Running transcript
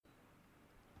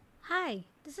Hi,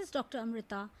 this is Dr.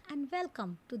 Amrita, and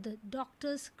welcome to the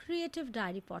Doctor's Creative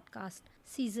Diary Podcast,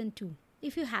 Season 2.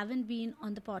 If you haven't been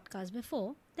on the podcast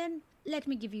before, then let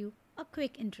me give you a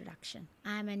quick introduction.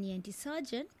 I am an ENT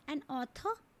surgeon, an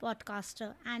author,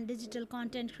 podcaster, and digital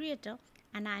content creator,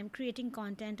 and I am creating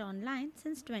content online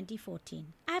since 2014.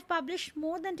 I have published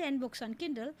more than 10 books on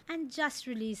Kindle and just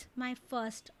released my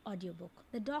first audiobook.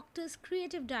 The Doctor's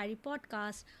Creative Diary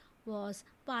Podcast was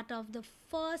part of the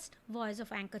first Voice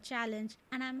of Anchor challenge,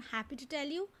 and I'm happy to tell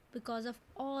you, because of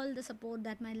all the support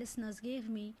that my listeners gave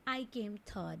me, I came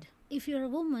third. If you're a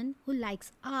woman who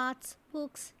likes arts,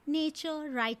 books, nature,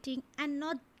 writing, and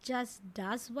not just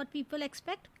does what people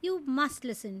expect, you must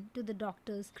listen to the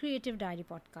Doctor's Creative Diary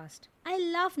podcast. I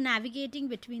love navigating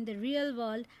between the real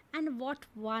world and what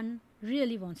one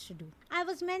really wants to do. I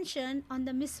was mentioned on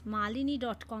the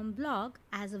MissMalini.com blog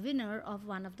as a winner of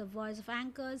one of the Voice of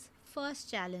Anchor's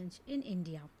first challenge in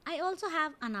India. I also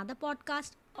have another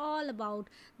podcast all about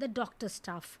the doctor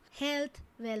stuff, health,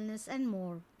 wellness, and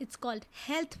more. It's called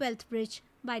Health Wealth Bridge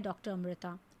by Dr.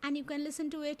 Amrita. And you can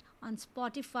listen to it on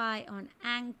Spotify, on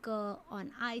Anchor,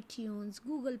 on iTunes,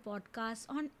 Google Podcasts,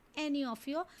 on any of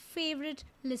your favorite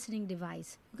listening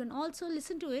device. You can also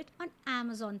listen to it on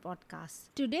Amazon Podcasts.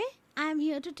 Today, I am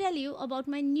here to tell you about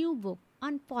my new book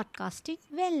on podcasting,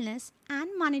 wellness, and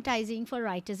monetizing for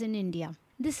writers in India.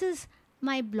 This is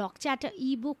my Blogchatter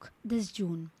Ebook this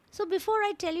June. So before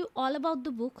I tell you all about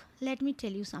the book, let me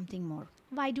tell you something more.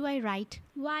 Why do I write?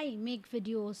 Why make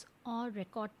videos or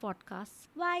record podcasts?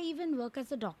 Why even work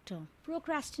as a doctor?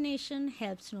 Procrastination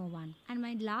helps no one. And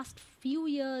my last few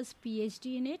years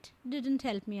PhD in it didn't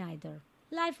help me either.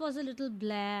 Life was a little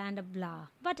blah and a blah,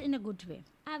 but in a good way.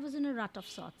 I was in a rut of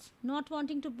sorts. Not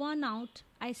wanting to burn out,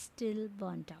 I still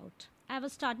burnt out. I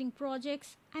was starting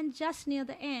projects, and just near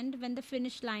the end, when the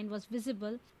finish line was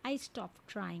visible, I stopped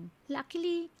trying.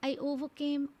 Luckily, I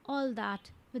overcame all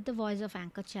that with the Voice of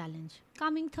Anchor challenge.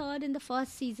 Coming third in the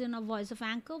first season of Voice of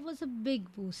Anchor was a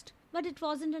big boost, but it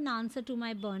wasn't an answer to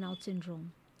my burnout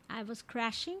syndrome. I was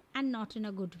crashing, and not in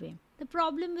a good way. The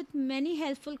problem with many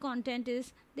helpful content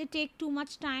is they take too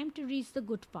much time to reach the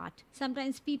good part.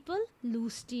 Sometimes people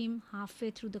lose steam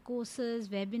halfway through the courses,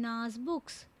 webinars,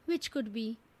 books, which could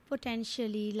be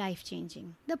potentially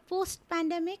life-changing. The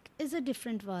post-pandemic is a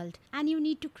different world, and you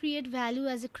need to create value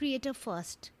as a creator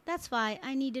first. That's why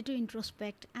I needed to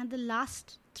introspect, and the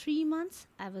last 3 months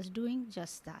I was doing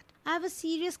just that. I have a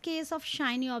serious case of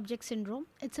shiny object syndrome.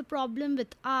 It's a problem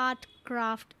with art,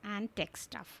 craft, and tech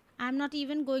stuff. I'm not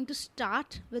even going to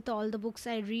start with all the books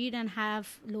I read and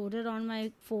have loaded on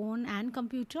my phone and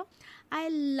computer. I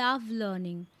love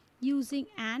learning, using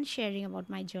and sharing about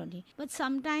my journey. But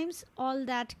sometimes all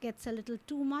that gets a little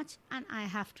too much and I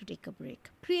have to take a break.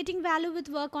 Creating value with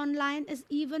work online is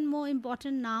even more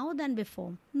important now than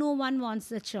before. No one wants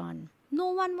the churn. No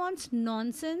one wants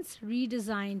nonsense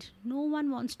redesigned. No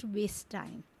one wants to waste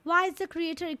time. Why is the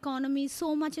creator economy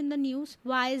so much in the news?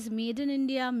 Why is Made in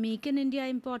India, Make in India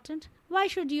important? Why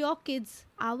should your kids,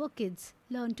 our kids,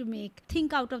 learn to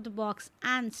think out of the box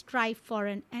and strive for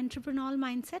an entrepreneurial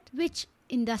mindset? Which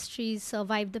industries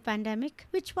survived the pandemic?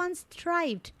 Which ones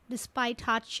thrived despite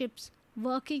hardships,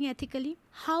 working ethically?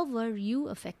 How were you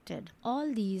affected?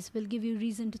 All these will give you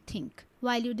reason to think.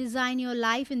 While you design your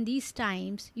life in these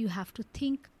times, you have to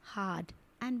think hard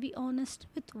and be honest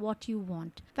with what you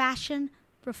want. Passion,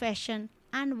 profession,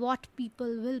 and what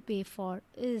people will pay for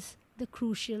is the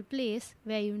crucial place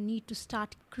where you need to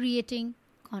start creating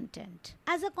content.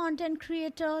 As a content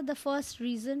creator, the first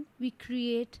reason we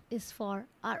create is for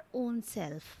our own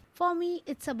self. For me,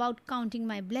 it's about counting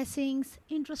my blessings,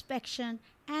 introspection,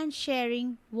 and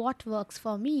sharing what works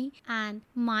for me and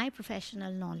my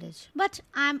professional knowledge. But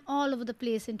I'm all over the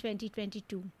place in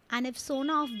 2022. And if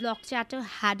Sona of Blogchatter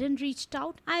hadn't reached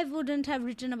out, I wouldn't have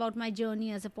written about my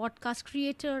journey as a podcast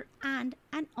creator and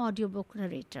an audiobook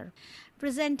narrator,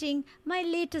 presenting my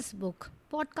latest book,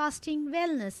 Podcasting,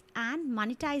 Wellness, and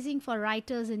Monetizing for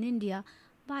Writers in India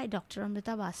by Dr.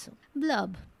 Amrita Basu.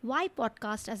 Blurb. Why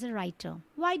podcast as a writer?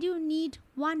 Why do you need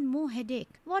one more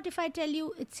headache? What if I tell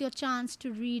you it's your chance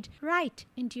to read right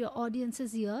into your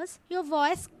audience's ears? Your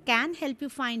voice can help you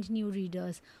find new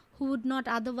readers who would not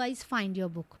otherwise find your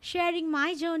book. Sharing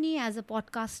my journey as a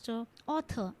podcaster,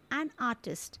 author, and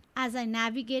artist as I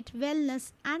navigate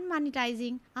wellness and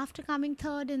monetizing after coming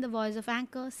third in the Voice of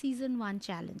Anchor Season 1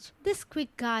 challenge. This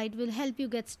quick guide will help you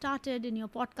get started in your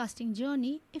podcasting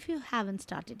journey if you haven't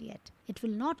started yet. It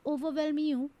will not overwhelm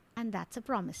you, and that's a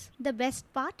promise. The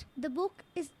best part, the book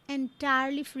is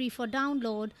entirely free for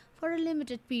download for a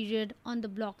limited period on the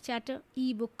Blogchatter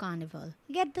Ebook Carnival.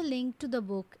 Get the link to the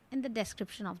book in the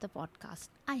description of the podcast.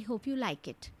 I hope you like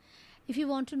it. If you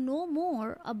want to know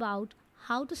more about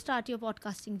how to start your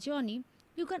podcasting journey,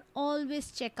 you can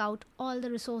always check out all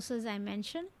the resources I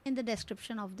mentioned in the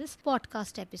description of this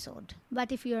podcast episode.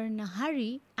 But if you're in a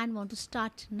hurry and want to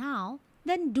start now,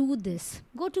 then do this.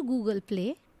 Go to Google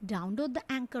Play, download the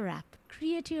Anchor app,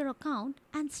 create your account,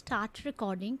 and start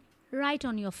recording right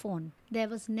on your phone. There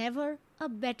was never a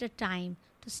better time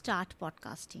to start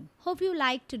podcasting. Hope you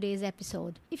liked today's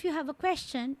episode. If you have a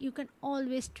question, you can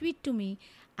always tweet to me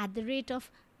at the rate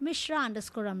of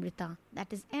Mishra_Amrita.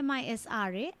 That is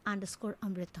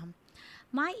MISRA_Amritam.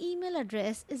 My email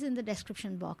address is in the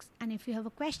description box. And if you have a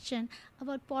question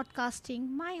about podcasting,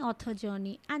 my author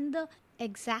journey, and the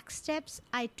exact steps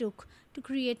I took to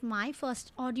create my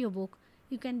first audiobook,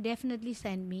 you can definitely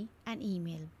send me an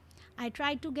email. I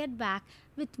try to get back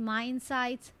with my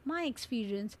insights, my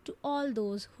experience to all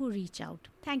those who reach out.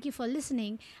 Thank you for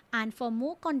listening, and for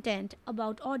more content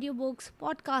about audiobooks,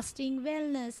 podcasting,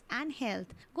 wellness and health,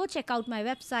 go check out my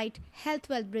website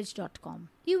healthwealthbridge.com.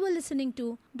 You were listening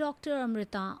to Dr.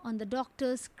 Amrita on the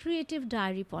Doctor's Creative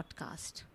Diary podcast.